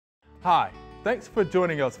Hi, thanks for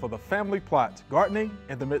joining us for the Family Plot, Gardening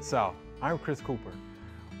in the Mid-South. I'm Chris Cooper.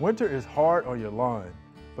 Winter is hard on your lawn,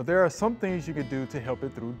 but there are some things you can do to help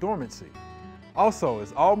it through dormancy. Also,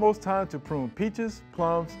 it's almost time to prune peaches,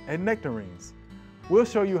 plums, and nectarines. We'll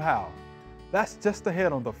show you how. That's just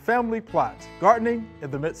ahead on the Family Plot, Gardening in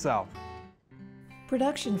the Mid-South.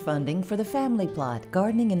 Production funding for the Family Plot,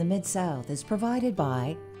 Gardening in the Mid-South is provided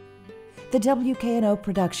by the WKNO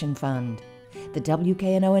Production Fund, the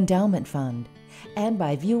WKNO Endowment Fund, and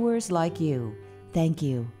by viewers like you. Thank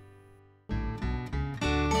you.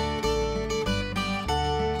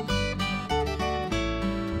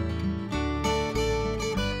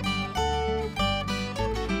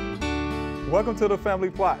 Welcome to the Family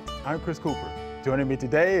Plot. I'm Chris Cooper. Joining me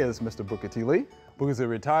today is Mr. Booker T. Leigh, who is a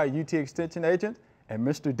retired UT Extension agent, and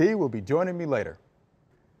Mr. D will be joining me later.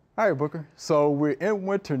 All right, Booker. So we're in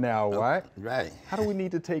winter now, right? Right. How do we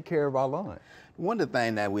need to take care of our lawn? One of the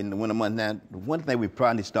things that we in the winter months now, one thing we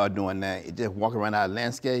probably start doing now is just walk around our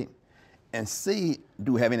landscape and see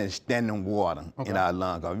do we have any standing water in our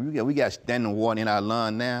lawn. Cause we got standing water in our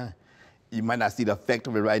lawn now. You might not see the effect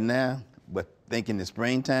of it right now, but think in the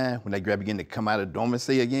springtime when they begin to come out of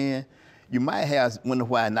dormancy again, you might wonder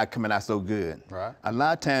why it's not coming out so good. Right. A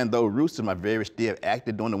lot of times those roots are very still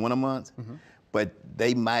active during the winter months, but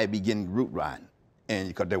they might be getting root rot. And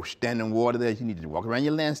because there was standing water there, you need to walk around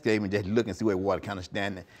your landscape and just look and see where water kind of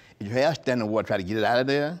standing. If you have standing water, try to get it out of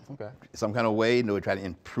there. Some kind of way, try to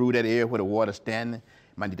improve that area where the water's standing.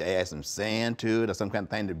 You might need to add some sand to it or some kind of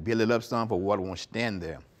thing to build it up some for water won't stand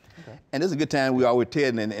there. And this is a good time, we always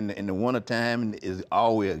tell in the winter time is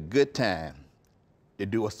always a good time to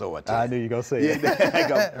do a soil test. I knew you were going to say it.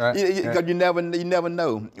 Because you never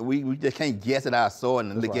know. We just can't guess at our soil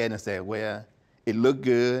and look at it and say, well, it looked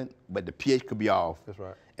good, but the pH could be off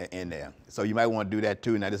in there. So you might want to do that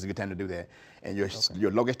too. Now this is a good time to do that. And your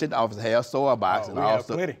local extension office has soil box. Oh, and we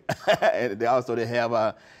also, have plenty. and they have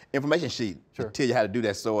a information sheet to tell you how to do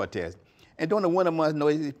that soil test. And during the winter months,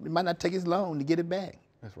 it might not take as long to get it back.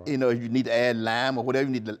 That's right. You know, if you need to add lime or whatever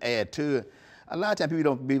you need to add to it. A lot of times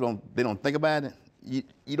people don't think about it.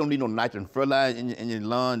 You don't need no nitrogen fertilizer in your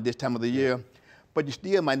lawn this time of the year, but you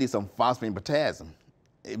still might need some phosphorus and potassium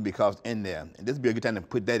because in there. And this would be a good time to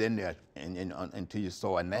put that in there into your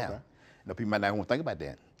soil now. You know, people might not want to think about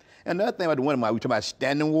that. And another thing about the winter months, we talk about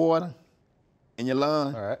standing water in your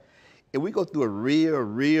lawn. All right. If we go through a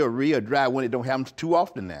real dry winter, it don't happen too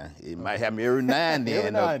often now. It might happen every now and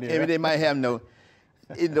then. Every day might have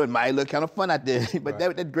it might look kind of fun out there, but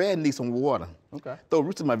that grass needs some water. Those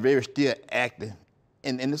roots are very still active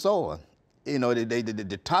in the soil. You know,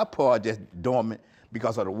 the top part just dormant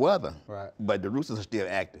because of the weather, but the roots are still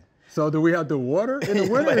active. So do we have to water in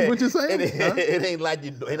the winter? Is what you're saying? It ain't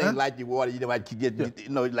like you water. You might get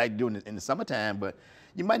like doing it in the summertime, but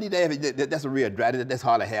you might need to have it. That's a real dry. That's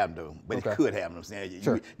hard to have though, but it could happen. I'm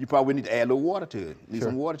saying you probably need to add a little water to it. Need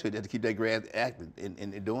some water to it just to keep that grass active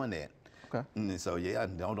in doing that. And so yeah,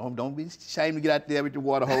 don't be ashamed to get out there with your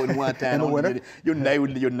water hose in one time. Your neighbor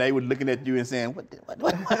looking at you and saying, what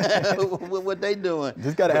they doing?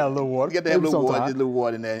 Just got to add a little water. You got to add a little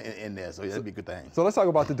water in there. So that'd be a good thing. So let's talk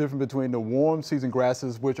about the difference between the warm season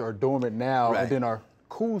grasses, which are dormant now, and then our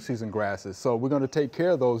cool season grasses. So we're going to take care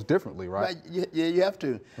of those differently, right? Yeah, you have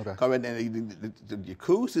to. The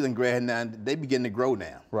cool season grass now, they begin to grow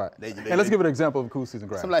now. Right. And let's give an example of cool season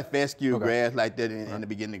grass. Something like fescue grass like that in the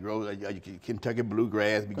beginning to grow. Kentucky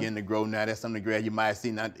bluegrass begin to grow now. That's some of the grass you might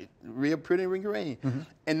see now, real pretty and green.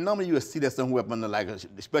 And normally you will see that somewhere up under,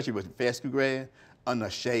 especially with fescue grass, under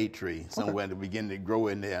a shade tree, somewhere to begin to grow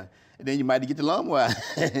in there. And then you might get the lawnmower.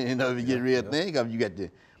 If you get real thing of, you got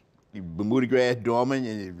the Bermuda grass dormant,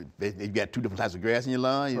 and you've got two different types of grass in your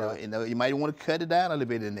lawn. You might want to cut it down a little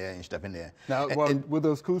bit in there and stuff in there. Now, will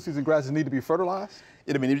those cool season grasses need to be fertilized?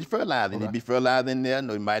 It need to be fertilized. They need to be fertilized in there.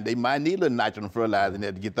 They might need a little nitrogen fertilizer in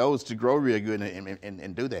there to get those to grow real good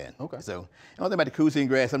and do that. So, the only thing about the cool season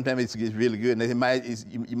grass, sometimes it's really good. And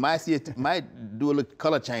you might see it might do a little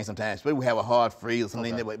color change sometimes. Especially we have a hard freeze or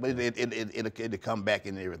something, but it'll come back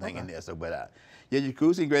and everything in there. So, but your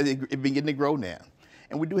cool season grass, it's been getting to grow now.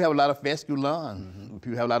 And we do have a lot of fescue lawns.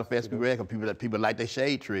 People have a lot of fescue grass because people like their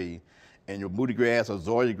shade tree. And your Bermuda grass or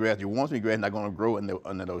Zoysia grass, your warm season grass not going to grow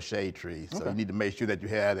under those shade trees. So you need to make sure that you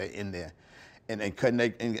have that in there. And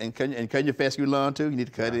cutting your fescue lawn too, you need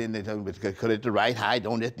to cut it in there, cut it the right height,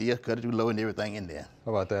 don't just cut it too low and everything in there.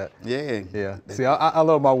 How about that? Yeah. Yeah. See, I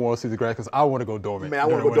love my warm season grass because I want to go dormant. Man, I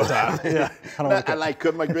want to go dormant. Yeah. I like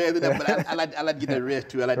cutting my grass in there, but I like to get that rest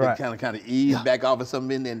too. I like to kind of ease back off of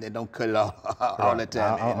something and don't cut it all the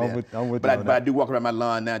time. I'm with but I do walk around my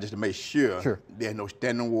lawn now just to make sure there's no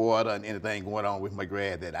standing water and anything going on with my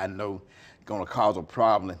grass that I know is going to cause a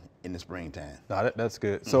problem in the springtime. No, that's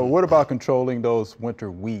good. So what about controlling those winter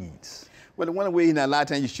weeds? Well, the winter weeds, now a lot of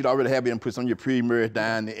times you should already have it and put some of your pre-emerge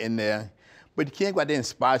down in there. But you can't go out there in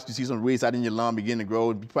spots. You see some weeds out in your lawn begin to grow.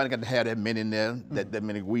 You probably got to have that many in there, that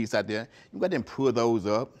many weeds out there. You got to then pull those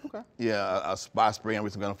up. Okay. Yeah, a spot spraying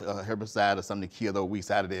with some kind of herbicide or something to kill those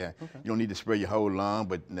weeds out of there. Okay. You don't need to spray your whole lawn,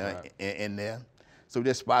 but in there. So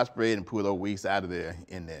just spot spray and pull those weeds out of there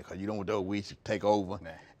in there, because you don't want those weeds to take over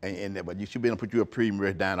in there. But you should be able to put your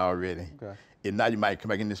pre-emerge down already. Okay. And now you might come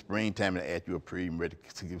back in the springtime and add you a pre-emerge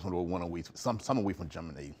to give some of those winter weeds, some weeds from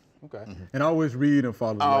germinating. Okay. And always read and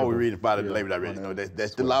follow the label. Always read and follow the label. I really know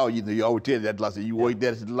that's the law. You always tell that law. So you work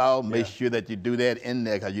that's the law. Make sure that you do that in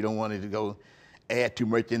there, because you don't want it to go add too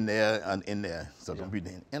much in there. So don't read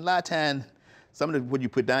it. And a lot of times, some of what you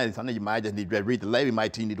put down, something you might just need to read the label. You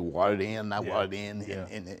might need to water it in, not water it in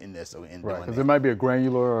there. So because it might be a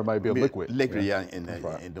granular or it might be a liquid. Liquid,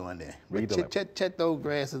 in doing that. Check those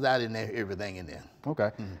grasses out in there, everything in there.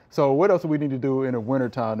 Okay. So what else do we need to do in the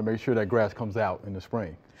wintertime to make sure that grass comes out in the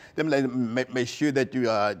spring? Then make sure that you,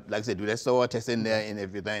 like I said, do that soil test in there and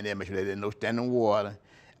everything there. Make sure that there's no standing water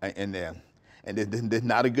in there. And there's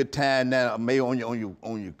not a good time now, maybe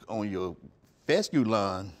on your fescue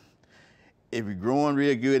lawn. If you're growing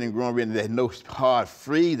real good and growing real, there's no hard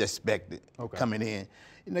freeze expected coming in.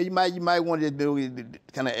 You know, you might want to do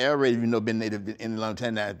kind of aerate if you've been native in a long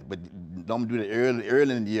time now, but don't do that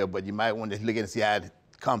early in the year. But you might want to look and see how to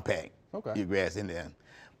compact your grass in there.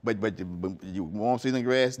 But your warm season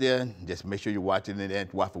grass there, just make sure you're watching it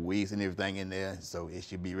and watch for weeds and everything in there. So it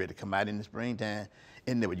should be ready to come out in the springtime.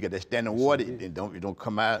 In there, but you got that standing water, and don't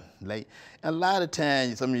come out late. And a lot of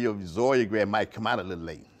times, some of your zoya grass might come out a little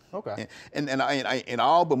late. Okay. And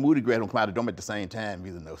all Bermuda grass don't come out of dorm at the same time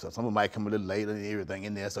either, though. So some of them might come a little later and everything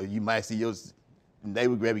in there. So you might see your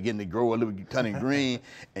neighbor grass beginning to grow a little, turning green,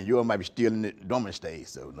 and yours might be still in the dormant stage.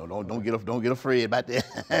 So don't get afraid about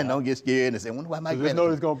that. And don't get scared and say, "Wonder why my grass." Just know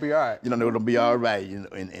it's gonna be all right. You know it'll be all right. You know,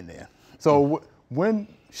 in there. So when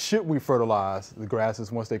should we fertilize the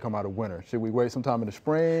grasses once they come out of winter? Should we wait sometime in the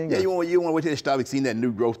spring? Yeah, you want to wait till they start seeing that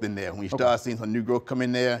new growth in there. When you start seeing some new growth come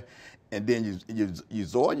in there, and then you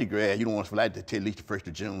soil your grass, you don't want to fertilize it till at least the 1st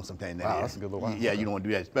of June, sometime in that area. That's a good little while. Yeah, you don't want to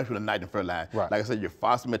do that, especially with nitrogen fertilizer. Right. Like I said, your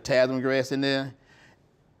phosphometasm grass in there,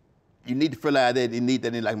 you need to fertilize that. You need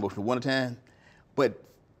that in like most of the winter time, but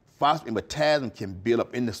phosphometasm can build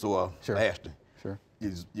up in the soil faster. Sure.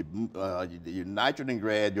 Your nitrogen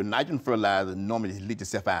grass, your nitrogen fertilizer normally leach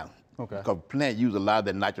itself out. Okay. Because plants use a lot of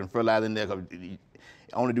that nitrogen fertilizer in there. Cause it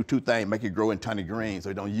only do two things: make it grow and turn it green. So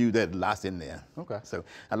you don't use that lots in there. Okay. So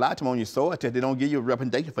a lot of times on your soil test, they don't give you a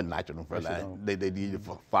recommendation for nitrogen fertilizer. They give you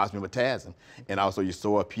for phosphometasm, and also your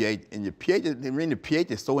soil pH. And your pH, the pH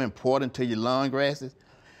is so important to your lawn grasses,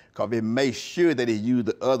 because it makes sure that it use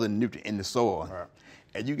the other nutrient in the soil. Right.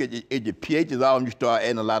 And you get if your pH is off, and you start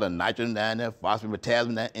adding a lot of nitrogen down there,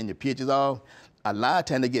 phosphometasm down, and your pH is off, a lot of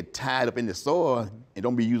times they get tied up in the soil and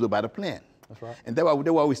don't be used by the plant. That's right. And that's why they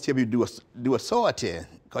always tell you do a soil test,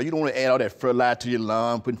 because you don't want to add all that fertilizer to your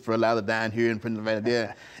lawn, putting fertilizer down here and putting it right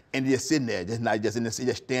there, and just sitting there,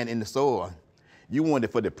 just stand in the soil. You want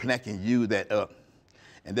it for the plant can use that up.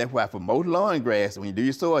 And that's why for most lawn grass, when you do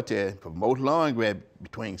your soil test, for most lawn grass,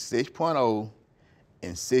 between 6.0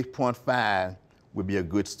 and 6.5 would be a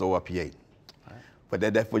good soil pH. Right. But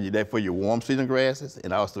that's for your warm season grasses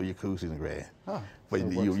and also your cool season grass. Oh, so it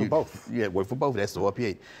works for both. Yeah, it works for both. That's soil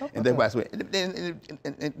pH. Okay. And that's why.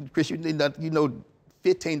 And Chris, you know,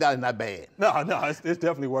 $15 not bad. No, it's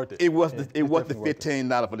definitely worth it. It was the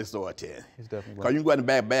 $15 for the soil test. It's definitely worth it. Because you can go out and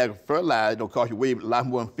buy a bag of fertilizer, it'll cost you a lot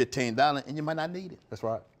more than $15, and you might not need it. That's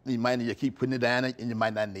right. You might need to keep putting it down, and you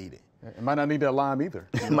might not need it. It might not need that lime either.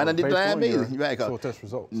 It might not need the lime either. Right, soil test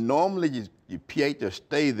results. Normally, your pH will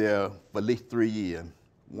stay there for at least 3 years.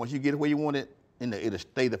 Once you get it where you want it, it'll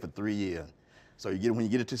stay there for 3 years. So when you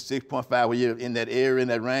get it to 6.5, when you're in that area, in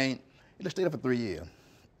that range, it'll stay there for 3 years.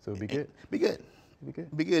 So it'll be good. Be good.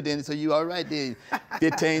 Be good then. So you all right then.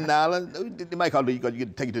 $15. They might call it, you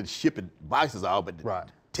can take it to the shipping boxes all, but the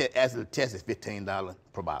test is $15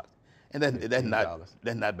 per box. And that's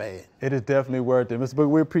not bad. It is definitely worth it. Mr. Booker,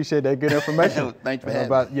 we appreciate that good information. Thanks for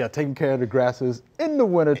having me. Taking care of the grasses in the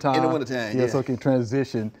wintertime. In the wintertime, so it can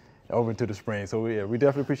transition over into the spring. So we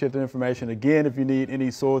definitely appreciate the information. Again, if you need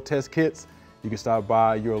any soil test kits, you can stop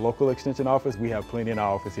by your local extension office. We have plenty in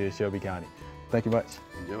our office here in Shelby County. Thank you much.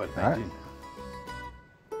 Enjoy it. All right. Thank you.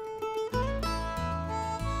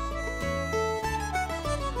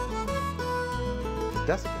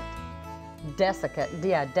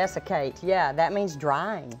 Desiccate. Yeah, that means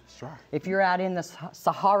drying. Sure. If you're out in the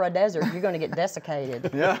Sahara Desert, you're going to get desiccated.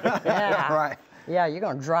 Yeah. Right. Yeah, you're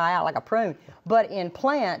going to dry out like a prune. But in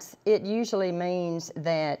plants, it usually means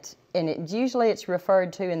that, and it's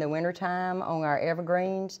referred to in the wintertime on our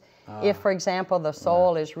evergreens. If, for example, the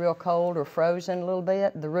soil is real cold or frozen a little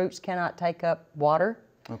bit, the roots cannot take up water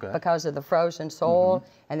because of the frozen soil.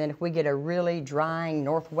 And then if we get a really drying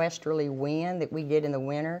northwesterly wind that we get in the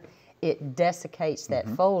winter, it desiccates that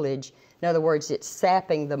foliage. In other words, it's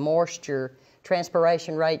sapping the moisture.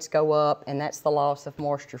 Transpiration rates go up, and that's the loss of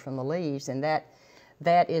moisture from the leaves, and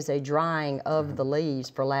that is a drying of the leaves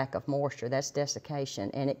for lack of moisture. That's desiccation,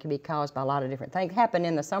 and it can be caused by a lot of different things. It happen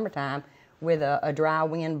in the summertime with a dry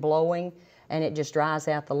wind blowing, and it just dries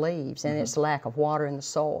out the leaves, and it's lack of water in the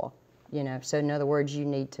soil. You know, so in other words, you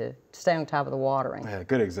need to stay on top of the watering. Yeah,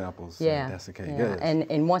 good examples. Yeah, Desiccate. yeah. Good.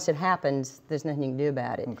 And once it happens, there's nothing you can do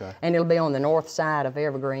about it. Okay. And it'll be on the north side of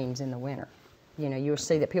evergreens in the winter. You know, you'll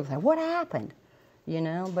see that people say, what happened? You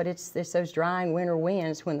know, but it's those drying winter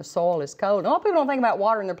winds when the soil is cold. And a lot of people don't think about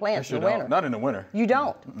watering their plants in the winter. Not in the winter. You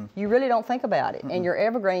don't. You really don't think about it. And your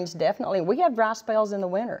evergreens definitely, we have dry spells in the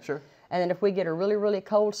winter. Sure. And then if we get a really, really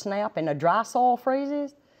cold snap and the dry soil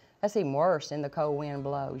freezes, that's even worse and the cold wind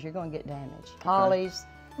blows. You're going to get damage. Hollies,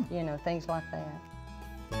 you know, things like that.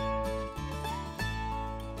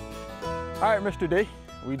 All right, Mr. D.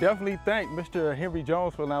 We definitely thank Mr. Henry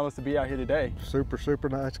Jones for allowing us to be out here today. Super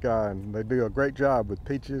nice guy, and they do a great job with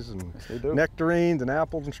peaches and nectarines and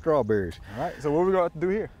apples and strawberries. All right, so what are we going to do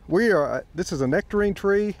here? This is a nectarine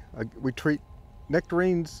tree. We treat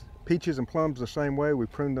nectarines, peaches, and plums the same way. We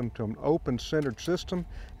prune them to an open-centered system,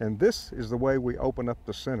 and this is the way we open up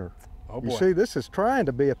the center. Oh, boy. You see, this is trying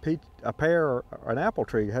to be a pear or an apple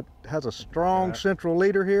tree. It has a strong central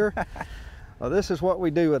leader here. This is what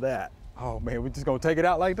we do with that. Oh man, we're just gonna take it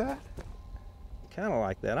out like that? Kind of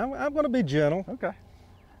like that. I'm gonna be gentle. Okay.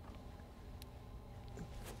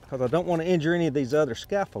 Because I don't want to injure any of these other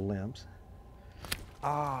scaffold limbs.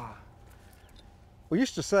 We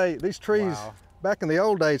used to say these trees back in the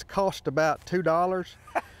old days cost about $2.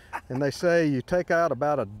 And they say you take out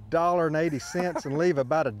about $1.80 and leave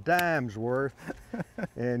about a dime's worth,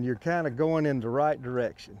 and you're kind of going in the right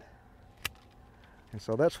direction. And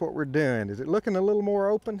so that's what we're doing. Is it looking a little more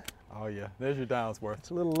open? Oh yeah, there's your dime's worth.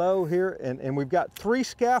 It's a little low here, and we've got 3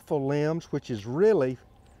 scaffold limbs, which is really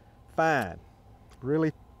fine.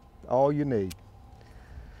 Really all you need.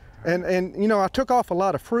 And you know, I took off a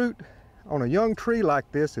lot of fruit. On a young tree like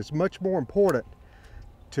this, it's much more important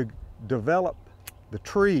to develop the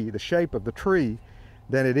tree, the shape of the tree,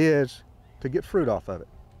 than it is to get fruit off of it.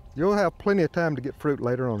 You'll have plenty of time to get fruit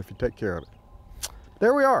later on if you take care of it.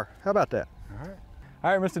 There we are. How about that? All right.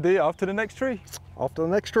 All right, Mr. D, off to the next tree. Off to the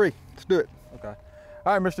next tree. Let's do it. Okay.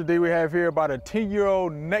 All right, Mr. D, we have here about a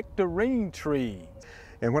 10-year-old nectarine tree.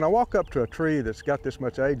 And when I walk up to a tree that's got this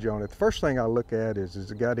much age on it, the first thing I look at is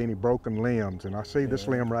it got any broken limbs? And I see this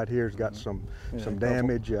limb right here has got some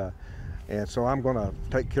damage. And so I'm going to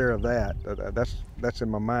take care of that. That's in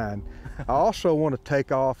my mind. I also want to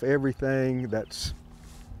take off everything that's,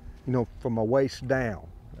 you know, from my waist down.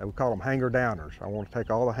 We call them hanger downers. I want to take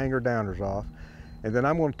all the hanger downers off. And then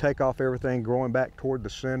I'm going to take off everything growing back toward the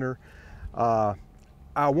center.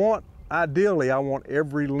 Ideally, I want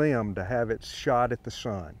every limb to have its shot at the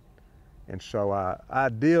sun. And so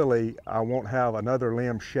ideally, I won't have another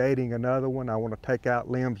limb shading another one. I want to take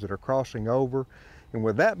out limbs that are crossing over. And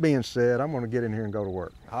with that being said, I'm going to get in here and go to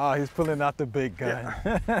work. Ah, he's pulling out the big gun.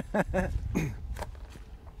 Yeah.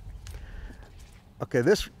 Okay,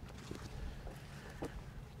 this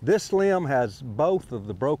limb has both of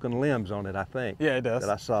the broken limbs on it, I think. Yeah, it does.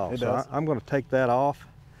 That I saw. It so does. I'm going to take that off.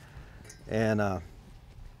 And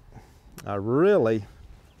I really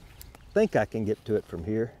think I can get to it from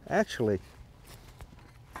here. Actually,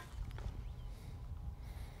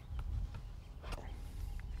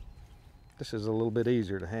 this is a little bit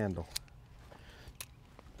easier to handle.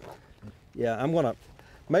 Yeah, I'm going to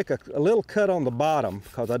make a little cut on the bottom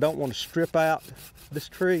because I don't want to strip out this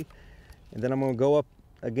tree. And then I'm going to go up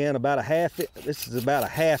again about a half inch. This is about a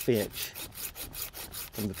 ½ inch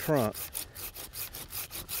from the trunk.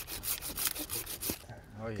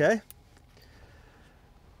 Oh, yeah. Okay.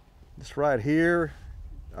 This right here,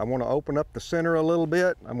 I want to open up the center a little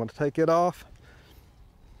bit. I'm going to take it off.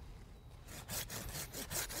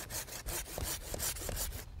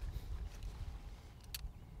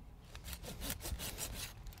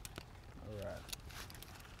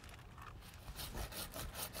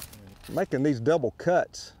 making these double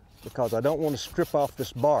cuts because I don't want to strip off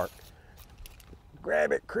this bark.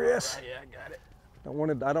 Grab it, Chris. Right, yeah, I got it.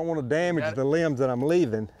 I don't want to damage the limbs that I'm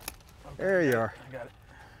leaving. Okay, there you are. I got it.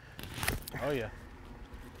 Oh yeah.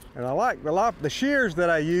 And I like the shears that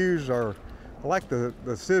I use I like the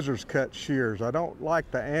scissors cut shears. I don't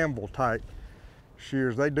like the anvil type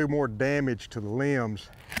shears. They do more damage to the limbs.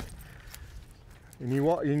 And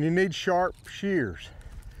you need sharp shears.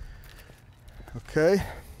 Okay.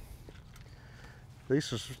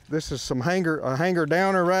 This is a hanger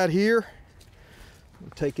downer right here.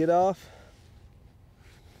 Take it off.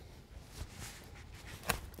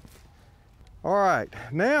 All right,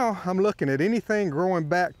 now I'm looking at anything growing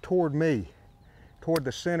back toward me, toward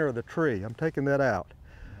the center of the tree. I'm taking that out.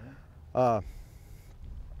 I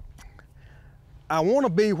want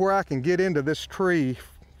to be where I can get into this tree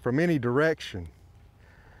from any direction.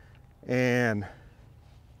 And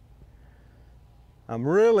I'm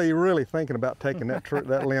really thinking about taking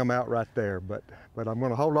that limb out right there, but I'm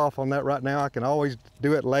going to hold off on that right now. I can always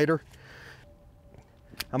do it later.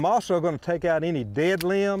 I'm also going to take out any dead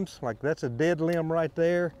limbs, like that's a dead limb right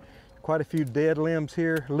there. Quite a few dead limbs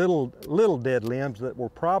here, little dead limbs that were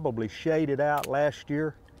probably shaded out last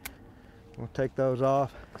year. I'm going to take those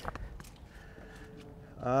off.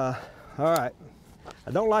 All right,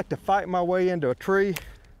 I don't like to fight my way into a tree,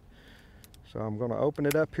 so I'm going to open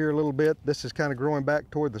it up here a little bit. This is kind of growing back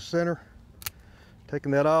toward the center.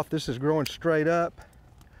 Taking that off, this is growing straight up.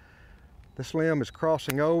 This limb is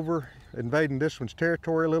crossing over, invading this one's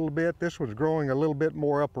territory a little bit. This one's growing a little bit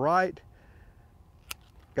more upright.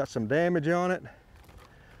 Got some damage on it.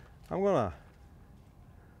 I'm gonna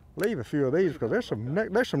leave a few of these because there's some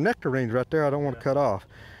nectarines right there I don't want to cut off.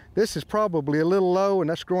 This is probably a little low and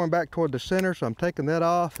that's growing back toward the center, so I'm taking that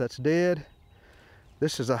off. That's dead.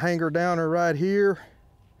 This is a hanger downer right here,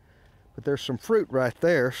 but there's some fruit right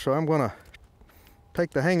there, so I'm gonna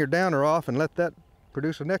take the hanger downer off and let that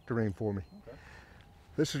produce a nectarine for me. Okay.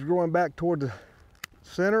 This is growing back toward the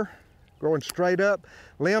center, growing straight up.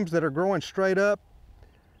 Limbs that are growing straight up,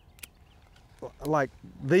 like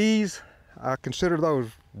these, I consider those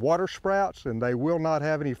water sprouts, and they will not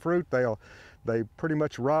have any fruit. They pretty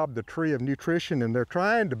much rob the tree of nutrition, and they're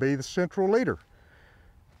trying to be the central leader,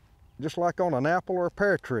 just like on an apple or a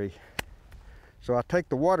pear tree. So I take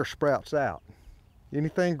the water sprouts out.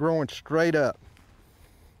 Anything growing straight up.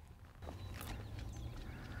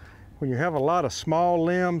 When you have a lot of small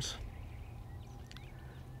limbs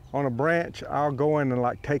on a branch, I'll go in and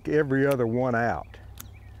like take every other one out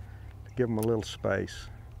to give them a little space.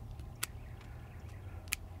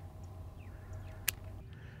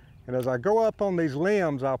 And as I go up on these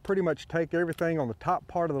limbs, I'll pretty much take everything on the top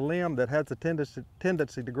part of the limb that has a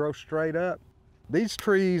tendency to grow straight up. These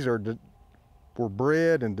trees were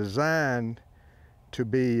bred and designed to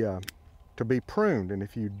be pruned, and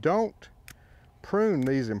if you don't prune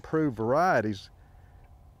these improved varieties,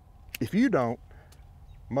 if you don't,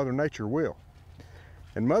 Mother Nature will.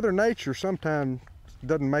 And Mother Nature sometimes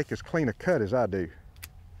doesn't make as clean a cut as I do.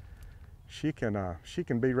 She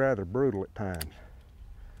can be rather brutal at times.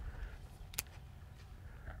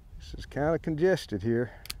 This is kind of congested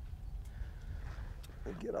here.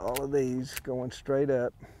 Get all of these going straight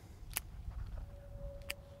up.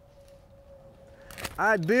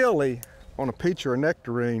 Ideally, on a peach or a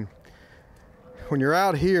nectarine, when you're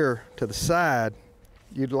out here to the side,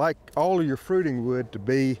 you'd like all of your fruiting wood to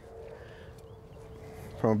be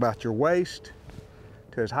from about your waist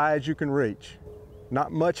to as high as you can reach.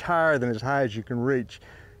 Not much higher than as high as you can reach.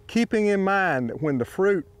 Keeping in mind that when the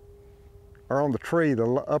fruit are on the tree, the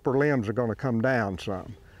upper limbs are going to come down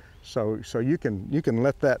some. So you can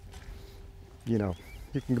let that, you know,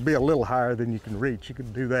 you can be a little higher than you can reach. You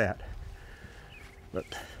can do that. But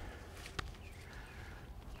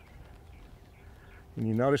and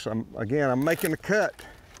you notice I'm making a cut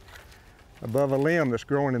above a limb that's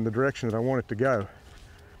growing in the direction that I want it to go.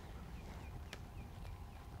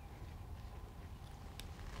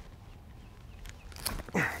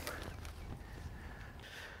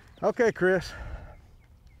 Okay, Chris,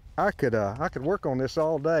 I could work on this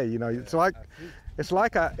all day. You know, it's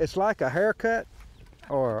like a haircut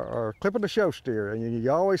or clipping a show steer, and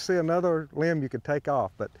you always see another limb you could take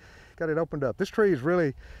off, but got it opened up. This tree is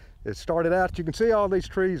really, it started out, you can see all these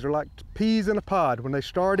trees are like peas in a pod. When they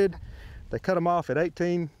started, they cut them off at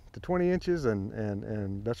 18 to 20 inches,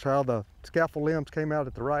 and that's how the scaffold limbs came out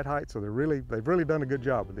at the right height. So they've really done a good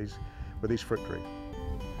job with these fruit trees.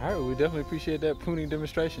 All right, well, we definitely appreciate that pruning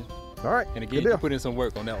demonstration. All right, and again, you put in some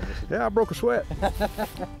work on that one. Yeah, I broke a sweat.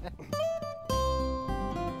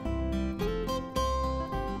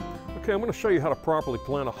 Okay, I'm going to show you how to properly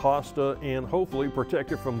plant a hosta and hopefully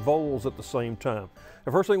protect it from voles at the same time.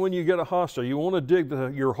 The first thing when you get a hosta, you want to dig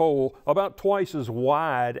your hole about twice as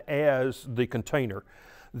wide as the container.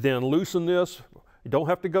 Then loosen this. You don't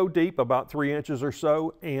have to go deep, about 3 inches or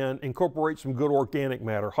so, and incorporate some good organic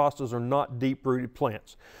matter. Hostas are not deep-rooted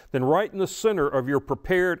plants. Then right in the center of your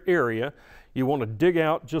prepared area, you want to dig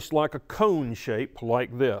out just like a cone shape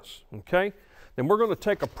like this, okay? Then we're going to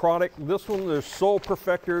take a product. This one, there's Soil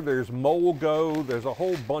Perfector, there's Mold Go, there's a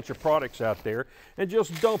whole bunch of products out there, and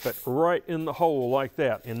just dump it right in the hole like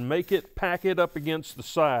that and pack it up against the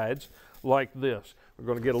sides like this. We're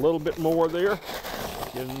going to get a little bit more there,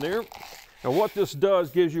 get in there. Now what this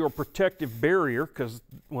does gives you a protective barrier, because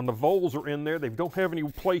when the voles are in there, they don't have any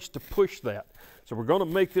place to push that. So we're going to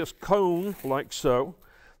make this cone like so.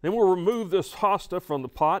 Then we'll remove this hosta from the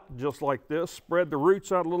pot just like this, spread the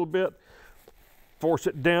roots out a little bit, force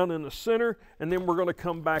it down in the center, and then we're going to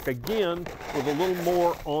come back again with a little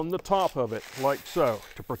more on the top of it like so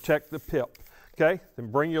to protect the pip. Okay,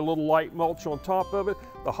 then bring you a little light mulch on top of it,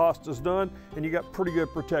 the hosta's done, and you got pretty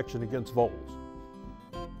good protection against voles.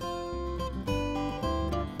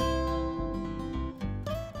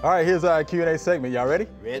 All right, here's our Q&A segment. Y'all ready?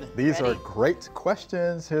 Ready. These are great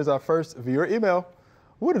questions. Here's our first viewer email.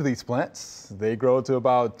 What are these plants? They grow to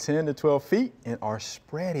about 10 to 12 feet and are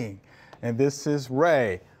spreading. And this is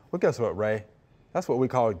Ray. Well, guess what, Ray? That's what we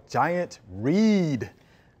call giant reed.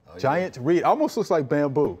 Oh, giant reed. Almost looks like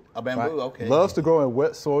bamboo. A bamboo, right? Okay. Loves to grow in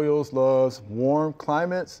wet soils, loves warm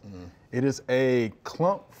climates. It is a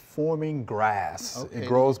clump-forming grass. Okay. It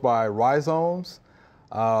grows by rhizomes.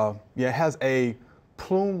 It has a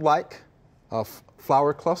plume-like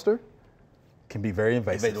flower cluster. Can be very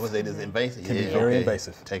invasive. Invasive? Can be very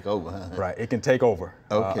invasive. Take over, huh? Right, it can take over.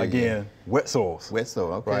 Okay. Again, wet soils. Wet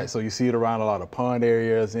soil, okay. Right, so you see it around a lot of pond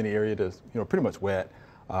areas, any area that's pretty much wet,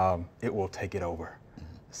 it will take it over.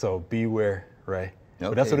 So beware, Ray. Okay.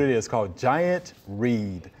 But that's what it is, called giant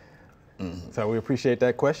reed. So we appreciate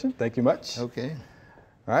that question. Thank you much. Okay.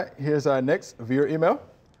 All right, here's our next viewer email.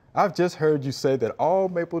 I've just heard you say that all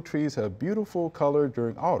maple trees have beautiful color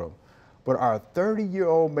during autumn, but our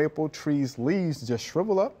 30-year-old maple trees' leaves just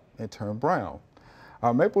shrivel up and turn brown.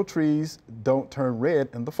 Our maple trees don't turn red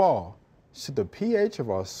in the fall. Should the pH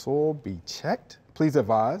of our soil be checked? Please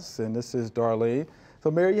advise. And this is Darlene.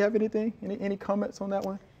 So Mary, you have anything? Any comments on that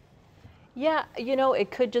one? Yeah,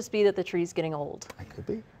 it could just be that the tree's getting old. It could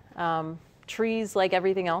be. Trees, like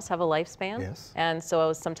everything else, have a lifespan. Yes. And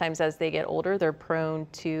so sometimes as they get older, they're prone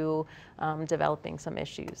to developing some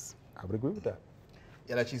issues. I would agree with that.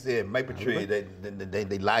 Yeah, like you said, maple tree, they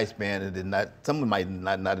lifespan is not. Some of them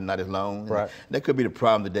might not as long. Right. That could be the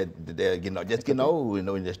problem that they're getting old,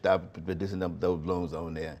 and just stop producing those blooms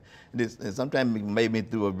on there. And sometimes maybe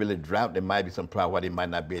through a really drought, there might be some problem why they might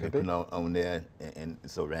not be able to put on there and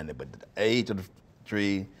so around there. But the age of the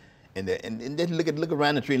tree, and then look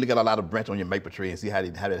around the tree, and look at a lot of branches on your maple tree, and see how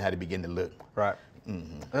they begin to look. Right.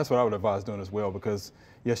 That's what I would advise doing as well, because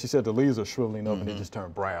yeah, she said the leaves are shriveling up and they just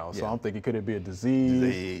turn brown. So I'm thinking, could it be a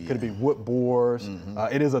disease? Could it be wood borers?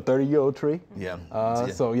 It is a 30-year-old tree. Yeah.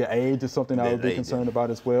 So yeah, age is something I would be concerned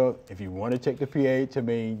about as well. If you want to check the pH, I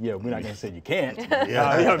mean, yeah, we're not going to say you can't.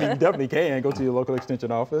 I mean, you definitely can. Go to your local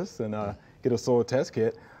extension office and get a soil test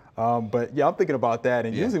kit. But yeah, I'm thinking about that.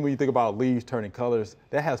 And usually when you think about leaves turning colors,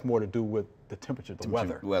 that has more to do with the temperature, the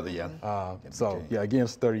weather. So yeah, again,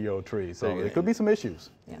 it's a 30-year-old tree. So there could be some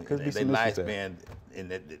issues. Could be some issues there. In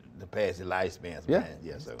the past, the lifespans. Yeah,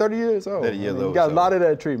 so 30 years old. 30 years old. You got a lot of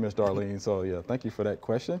that tree, Miss Darlene. So yeah, thank you for that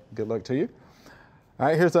question. Good luck to you. All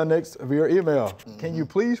right, here's our next viewer email. Can you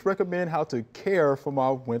please recommend how to care for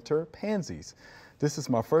my winter pansies? This is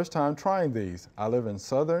my first time trying these. I live in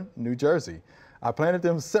southern New Jersey. I planted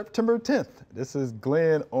them September 10th. This is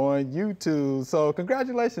Glenn on YouTube. So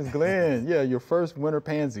congratulations, Glenn. Yeah, your first winter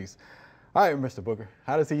pansies. All right, Mr. Booker,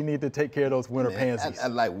 how does he need to take care of those winter pansies? I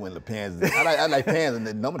like winter pansies. I like pansies, and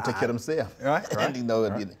they're going to take care of themselves. Right.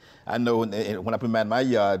 I know when I put them out in my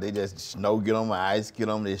yard, they just snow get them, ice get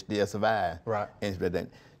them, they still survive. Right. And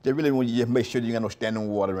they really want you to make sure you got no standing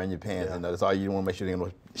water around your pansies. That's all you want to make sure you got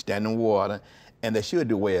no standing water. And they should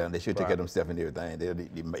do well. They should take care of themselves and everything.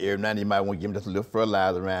 Every now and then you might want to give them just a little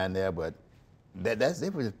fertilizer around there, but that's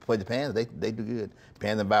it for the pansies. They do good.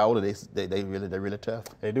 Pansies and viola, they're really tough.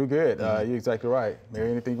 They do good. You're exactly right. Mary,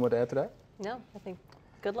 anything you want to add to that? No, I think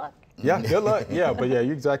good luck. Yeah, good luck. Yeah, but yeah,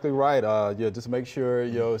 you're exactly right. Just make sure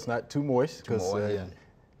it's not too moist, because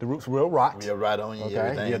the roots will rot. Will rot on you.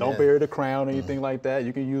 Okay. Yeah, don't bury the crown or anything like that.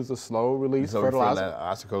 You can use a slow release fertilizer,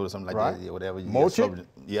 like Ossico or something like that. Whatever. Mulch it.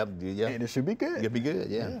 Yep. And it should be good. It'll be good.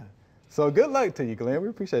 Yeah. So good luck to you, Glenn. We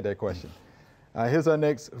appreciate that question. Here's our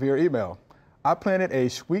next via email. I planted a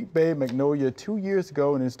sweet bay magnolia 2 years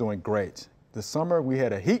ago and it's doing great. This summer we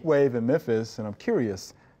had a heat wave in Memphis and I'm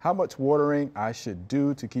curious how much watering I should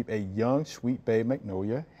do to keep a young sweet bay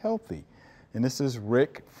magnolia healthy. And this is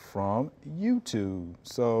Rick from YouTube.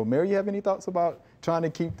 So Mary, you have any thoughts about trying to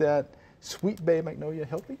keep that sweet bay magnolia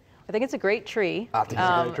healthy? I think it's a great tree. I think it's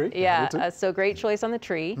a great tree. Yeah, so great choice on the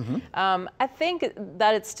tree. I think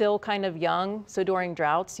that it's still kind of young, so during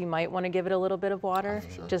droughts you might want to give it a little bit of water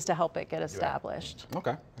just to help it get established.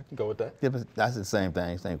 Okay, I can go with that. Yeah, but that's the same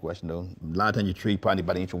thing, same question though. A lot of times you treat probably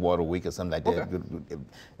about an inch of water a week or something like that,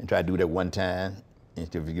 and try to do that one time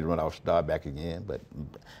instead of you run off, start back again. But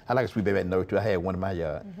I like a sweet bay magnolia too. I had one in my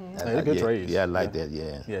yard. They're good trees. Yeah, I like that.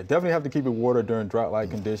 Yeah. Yeah, definitely have to keep it watered during drought-like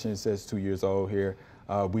conditions. It says 2 years old here.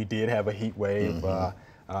 We did have a heat wave. I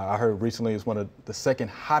heard recently it's one of the second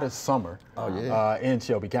hottest summer in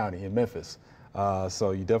Shelby County, in Memphis.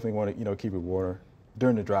 So you definitely want to, keep it watered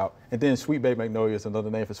during the drought. And then sweet bay magnolias, another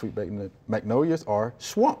name for sweet bay magnolias are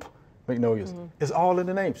swamp magnolias. It's all in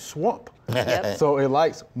the name, swamp. So it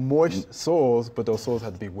likes moist soils, but those soils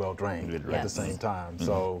have to be well drained at the same time.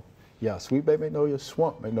 So yeah, sweet bay magnolia,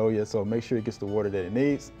 swamp magnolia. So make sure it gets the water that it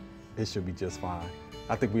needs. It should be just fine.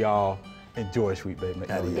 I think we all enjoy sweet bay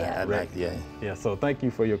magnolia. Yeah, so thank you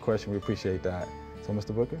for your question. We appreciate that. So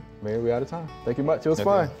Mr. Booker, Mary, we're out of time. Thank you much. It was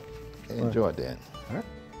fun. Enjoyed that. All right.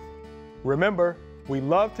 Remember, we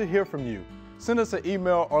love to hear from you. Send us an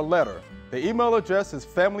email or letter. The email address is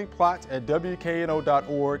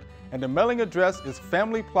familyplot@wkno.org, and the mailing address is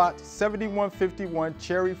Family Plot, 7151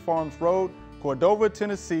 Cherry Farms Road, Cordova,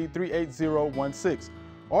 Tennessee 38016.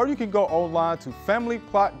 Or you can go online to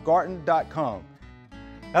familyplotgarden.com.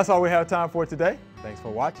 That's all we have time for today. Thanks for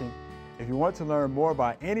watching. If you want to learn more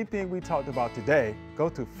about anything we talked about today, go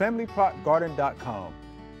to familyplotgarden.com.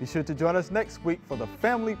 Be sure to join us next week for the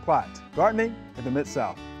Family Plot, Gardening in the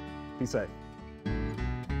Mid-South. Be safe.